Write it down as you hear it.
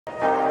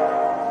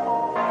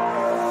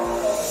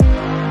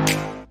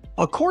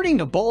According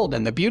to Bold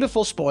and the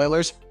Beautiful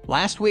Spoilers,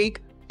 last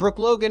week, Brooke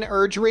Logan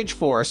urged Ridge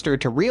Forrester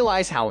to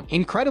realize how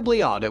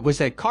incredibly odd it was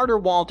that Carter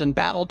Walton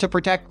battled to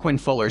protect Quinn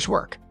Fuller's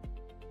work.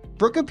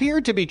 Brooke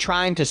appeared to be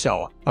trying to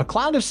sow a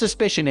cloud of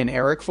suspicion in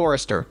Eric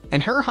Forrester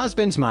and her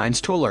husband's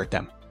minds to alert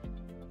them.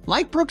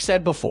 Like Brooke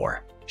said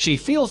before, she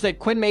feels that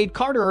Quinn made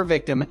Carter her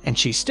victim and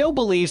she still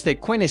believes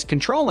that Quinn is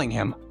controlling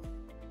him.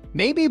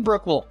 Maybe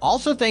Brooke will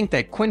also think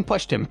that Quinn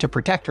pushed him to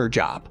protect her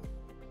job.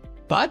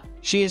 But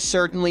she is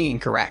certainly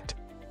incorrect.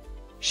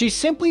 She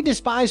simply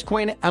despised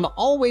Quinn and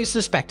always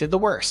suspected the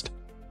worst.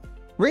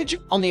 Ridge,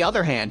 on the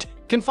other hand,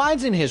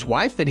 confides in his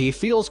wife that he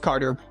feels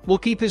Carter will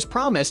keep his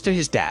promise to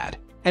his dad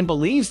and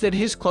believes that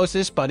his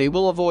closest buddy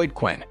will avoid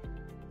Quinn.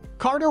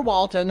 Carter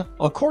Walton,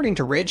 according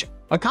to Ridge,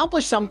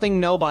 accomplished something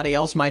nobody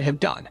else might have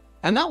done,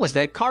 and that was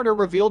that Carter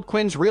revealed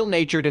Quinn's real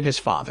nature to his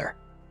father.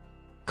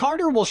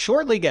 Carter will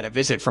shortly get a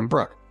visit from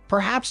Brooke,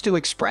 perhaps to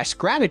express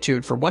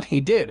gratitude for what he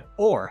did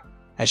or,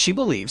 as she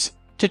believes,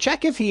 to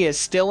check if he is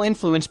still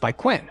influenced by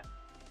Quinn.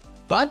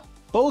 But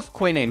both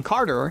Quinn and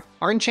Carter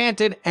are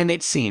enchanted, and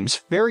it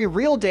seems very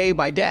real day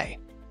by day.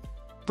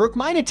 Brooke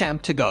might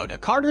attempt to go to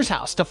Carter's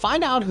house to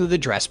find out who the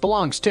dress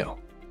belongs to.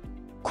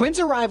 Quinn's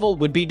arrival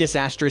would be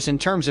disastrous in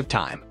terms of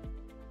time.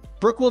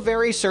 Brooke will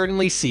very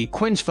certainly see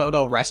Quinn's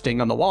photo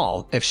resting on the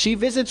wall if she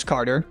visits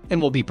Carter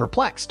and will be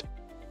perplexed.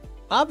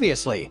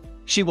 Obviously,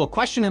 she will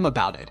question him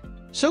about it,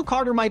 so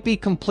Carter might be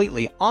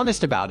completely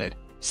honest about it,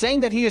 saying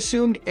that he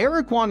assumed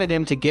Eric wanted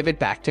him to give it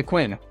back to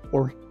Quinn,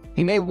 or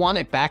he may want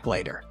it back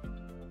later.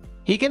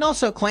 He can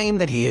also claim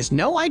that he has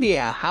no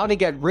idea how to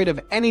get rid of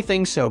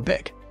anything so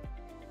big.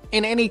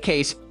 In any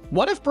case,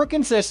 what if Brooke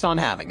insists on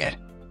having it?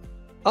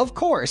 Of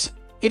course,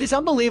 it is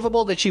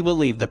unbelievable that she will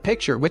leave the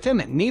picture with him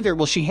and neither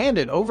will she hand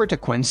it over to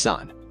Quinn's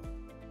son.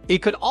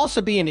 It could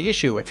also be an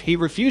issue if he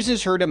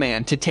refuses her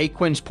demand to take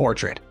Quinn's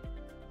portrait.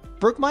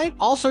 Brooke might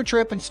also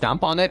trip and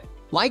stomp on it,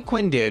 like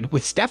Quinn did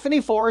with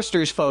Stephanie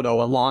Forrester's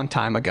photo a long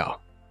time ago.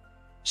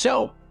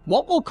 So,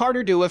 what will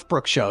Carter do if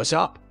Brooke shows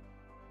up?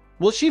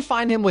 Will she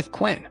find him with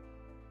Quinn?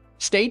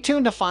 Stay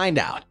tuned to find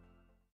out.